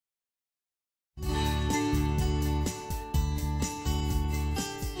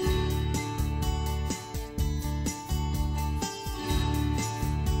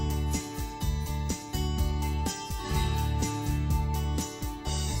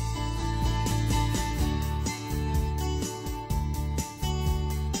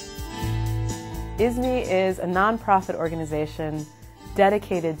IISME is a nonprofit organization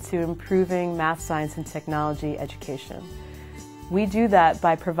dedicated to improving math, science, and technology education. We do that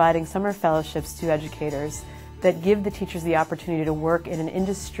by providing summer fellowships to educators that give the teachers the opportunity to work in an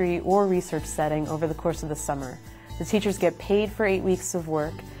industry or research setting over the course of the summer. The teachers get paid for 8 weeks of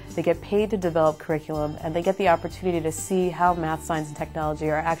work, they get paid to develop curriculum, and they get the opportunity to see how math, science, and technology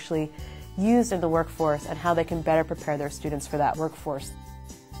are actually used in the workforce and how they can better prepare their students for that workforce.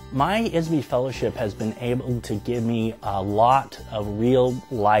 My IISME fellowship has been able to give me a lot of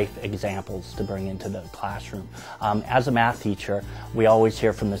real-life examples to bring into the classroom. As a math teacher, we always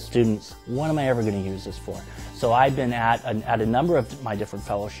hear from the students, what am I ever going to use this for? So I've been at a number of my different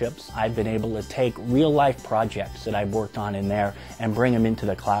fellowships. I've been able to take real-life projects that I've worked on in there and bring them into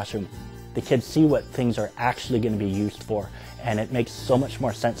the classroom. The kids see what things are actually going to be used for, and it makes so much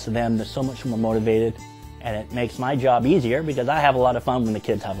more sense to them. They're so much more motivated. And it makes my job easier because I have a lot of fun when the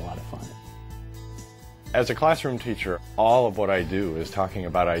kids have a lot of fun. As a classroom teacher, all of what I do is talking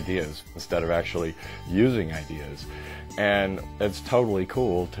about ideas instead of actually using ideas. And it's totally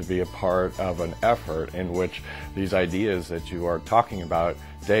cool to be a part of an effort in which these ideas that you are talking about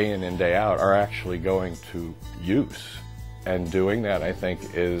day in and day out are actually going to use. And doing that, I think,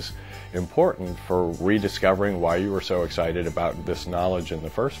 is important for rediscovering why you were so excited about this knowledge in the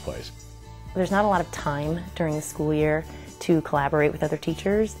first place. There's not a lot of time during the school year to collaborate with other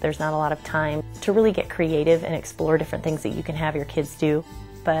teachers. There's not a lot of time to really get creative and explore different things that you can have your kids do.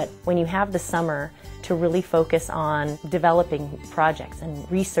 But when you have the summer to really focus on developing projects and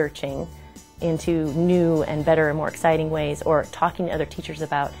researching into new and better and more exciting ways, or talking to other teachers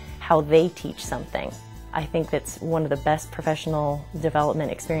about how they teach something, I think that's one of the best professional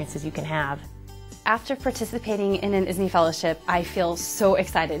development experiences you can have. After participating in an IISME fellowship, I feel so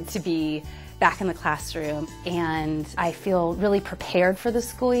excited to be back in the classroom, and I feel really prepared for the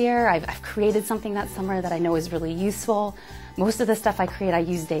school year. I've created something that summer that I know is really useful. Most of the stuff I create I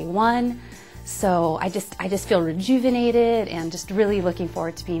use day one, so I just feel rejuvenated and just really looking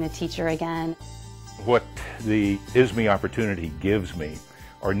forward to being a teacher again. What the IISME opportunity gives me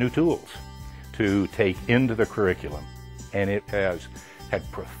are new tools to take into the curriculum, and it has had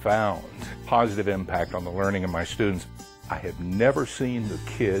profound positive impact on the learning of my students. I have never seen the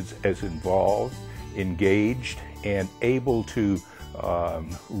kids as involved, engaged, and able to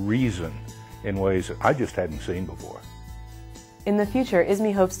reason in ways that I just hadn't seen before. In the future,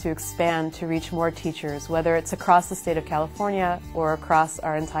 IISME hopes to expand to reach more teachers, whether it's across the state of California or across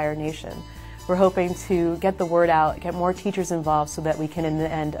our entire nation. We're hoping to get the word out, get more teachers involved so that we can, in the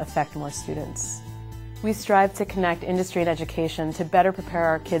end, affect more students. We strive to connect industry and education to better prepare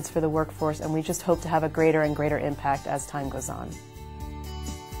our kids for the workforce, and we just hope to have a greater and greater impact as time goes on.